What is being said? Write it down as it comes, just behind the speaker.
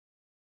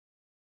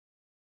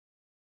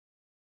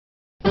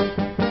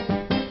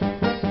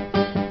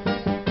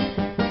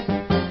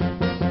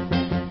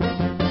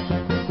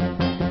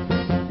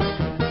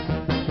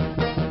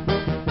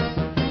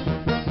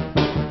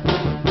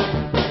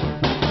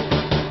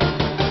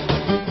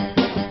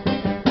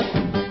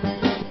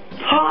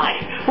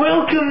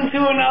Welcome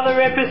to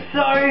another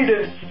episode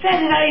of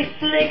Saturday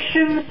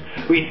Selections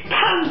with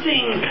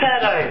Punting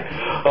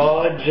Patto.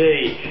 Oh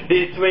gee,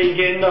 this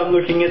weekend I'm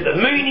looking at the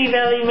Moonee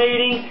Valley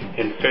meeting,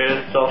 and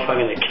first off I'm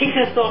going to kick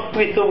us off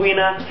with the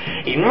winner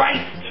in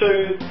race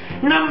 2,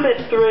 number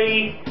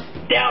 3,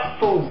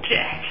 Doubtful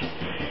Jack.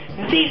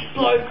 This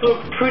bloke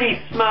looked pretty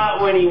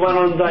smart when he won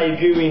on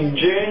debut in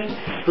June.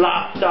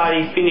 Last start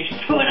he finished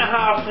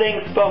 2.5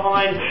 lengths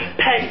behind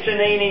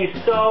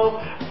Paganini's Soul,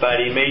 but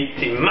he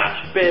meets him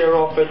much better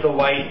off at the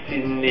weights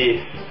in this.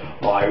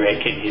 I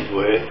reckon he's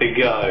worth a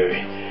go.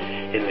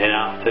 And then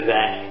after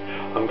that,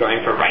 I'm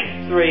going for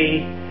race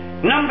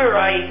 3, number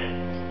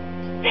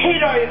 8,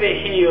 Head Over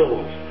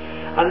Heels.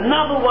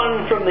 Another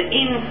one from the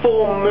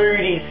Inform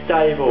Moody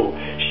stable.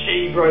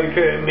 She broke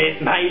her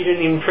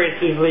maiden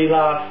impressively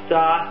last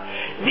start.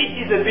 This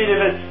is a bit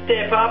of a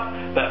step up,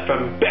 but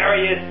from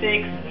barrier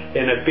 6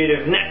 and a bit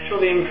of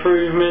natural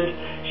improvement,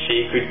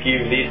 she could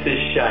give this a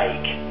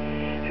shake.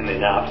 And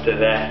then after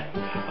that,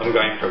 I'm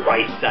going for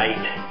race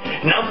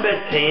 8, number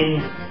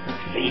 10,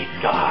 Sea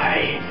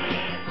Sky.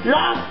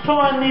 Last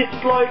time this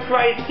bloke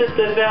raced at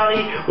the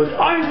Valley was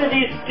over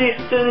this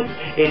distance,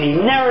 and he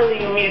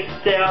narrowly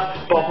missed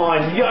out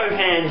behind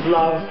Johann's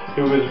Love,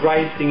 who was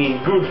racing in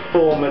good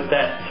form at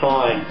that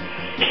time.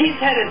 He's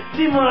had a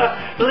similar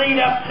lead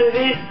up to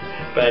this,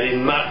 but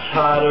in much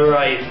harder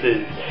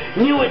races.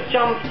 Newer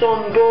jumps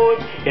on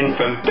board, and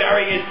from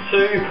barrier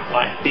 2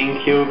 I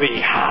think he'll be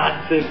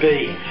hard to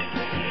beat.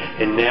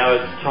 And now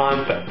it's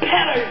time for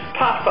Patto's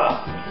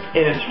Puffer,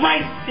 and it's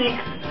race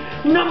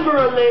 6, number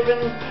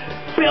 11,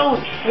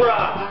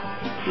 Beltra.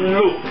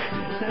 Look,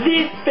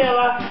 this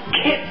fella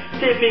kept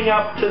stepping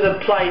up to the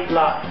plate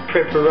last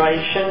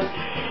preparation.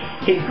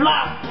 His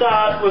last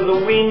start was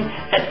a win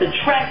at the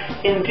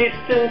track in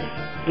distance.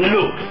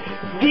 Look,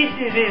 this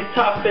is his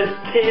toughest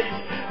test,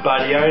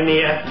 but he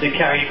only has to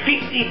carry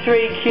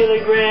 53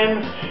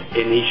 kilograms,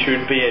 and he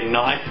should be a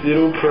nice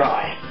little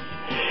price.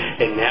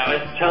 And now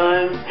it's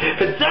time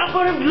for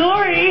Double of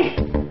Glory.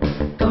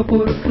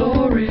 Double of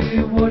Glory,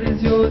 what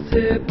is your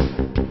tip?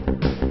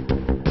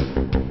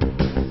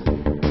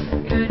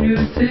 Can you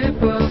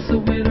tip us a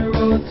winner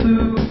or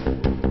two?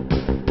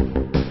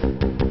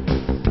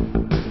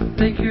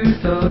 Thank you,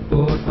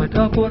 Dartboard, my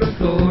Dartboard of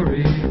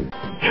Glory.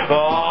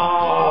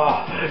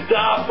 Oh,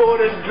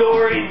 Dartboard of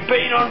Glory's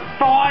been on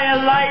fire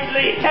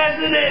lately,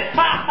 hasn't it?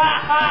 Ha ha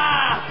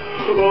ha!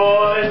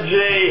 Oh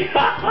gee,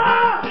 ha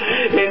ha!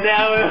 And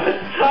now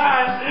it's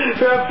time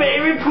for our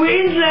favourite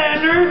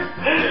Queenslander,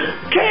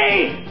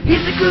 Keith!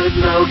 He's a good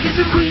bloke, he's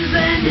a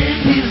Queenslander,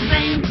 his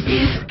name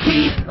is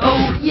Keith,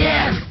 oh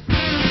yeah!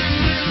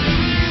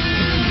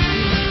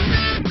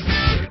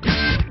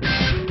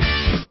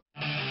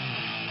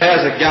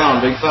 How's it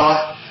going, big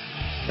fella?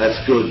 That's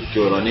good,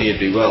 good. I knew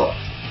you'd be well.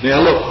 Now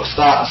look, we'll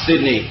start in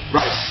Sydney.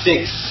 Race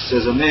 6,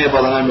 there's a mare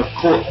by the name of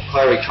Court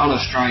Clary Connor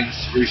Strains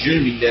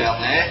resuming down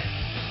there.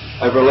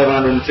 Over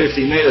 1150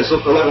 metres.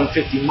 Look,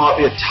 1150 might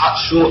be a touch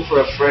short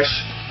for a fresh,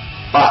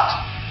 but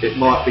it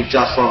might be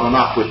just long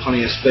enough with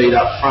plenty of speed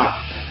up front.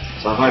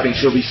 So I'm hoping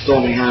she'll be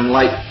storming home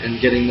late and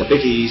getting the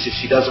bickies. If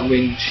she doesn't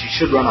win, she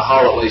should run a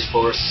hole at least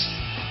for us.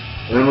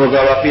 And then we'll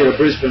go up here to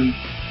Brisbane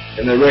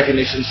in the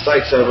Recognition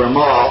Stakes over a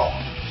mile.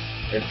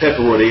 And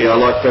Pepperwoody, I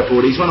like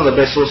Pepperwoody. He's one of the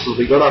best horses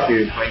we got up here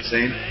in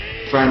Queensland,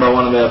 trained by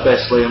one of our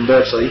best, Liam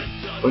Birchley.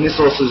 When this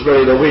horse is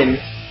ready to win,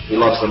 he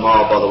loves the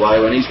mile by the way,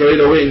 when he's ready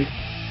to win,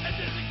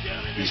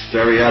 he's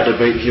very hard to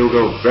beat. He'll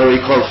go very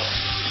close.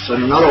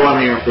 And another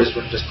one here in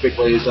Brisbane, just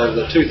quickly, is over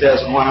the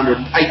 2,118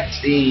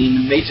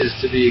 metres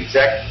to be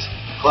exact.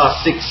 Class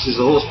 6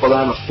 is a horse by the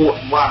name of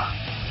Fortin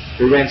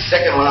 1, who ran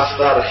second last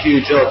start at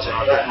huge odds, and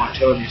I don't mind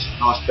telling you some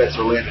nice bets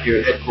will land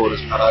here at headquarters,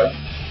 Patto,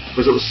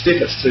 because it was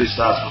stiff its 2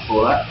 starts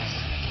before that.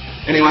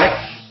 Anyway,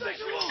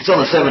 it's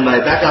on the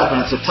 7-day backup, and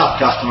it's a tough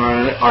customer,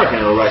 and I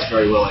reckon it'll race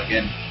very well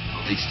again.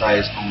 These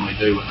stayers normally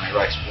do when they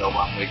race well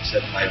 1 week,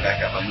 7-day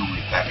backup. They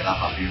normally back it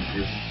up here in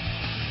Brisbane,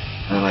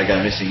 and then they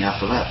go missing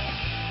after that.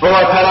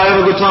 Alright, Pat,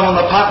 have a good time on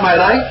the putt, mate,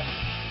 eh?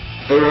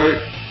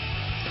 Hooroo.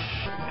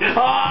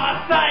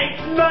 Oh,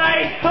 thanks,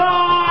 mate!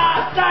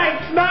 Oh,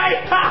 thanks, mate!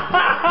 Ha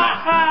ha ha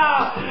ha!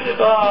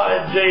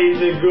 Oh, gee,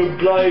 he's a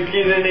good bloke,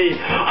 isn't he?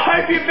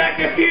 Hope you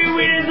back a few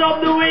winners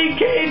on the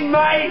weekend,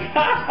 mate!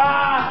 Ha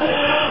ha!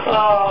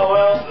 Oh,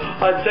 well,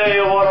 I tell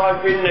you what,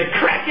 I've written a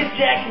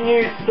crackerjack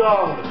new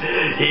song.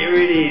 Here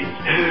it is.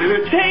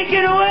 Take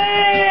it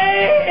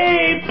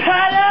away,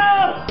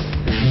 Patto!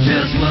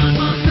 Just 1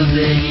 month of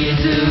the year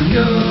to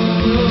go.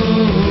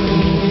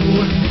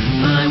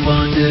 I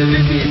wonder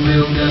if it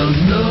will go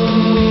slow.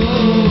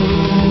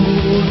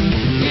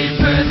 In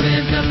Perth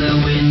we've got the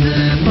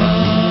winter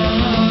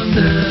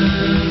bottom.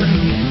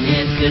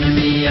 It's gonna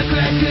be a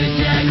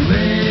crackerjack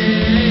race.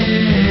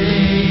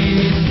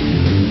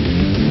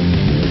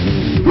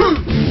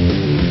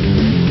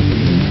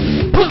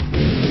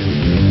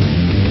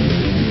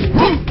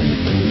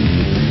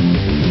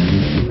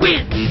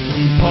 Win!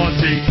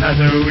 Punting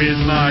Patto is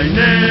my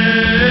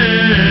name.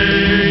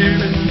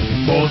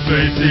 Horse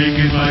racing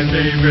is my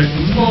favourite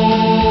sport.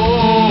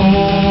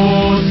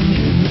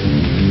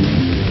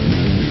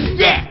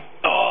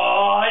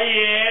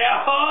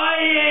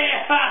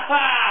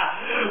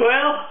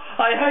 Well,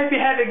 I hope you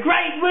have a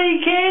great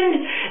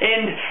weekend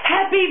and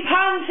happy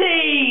punting!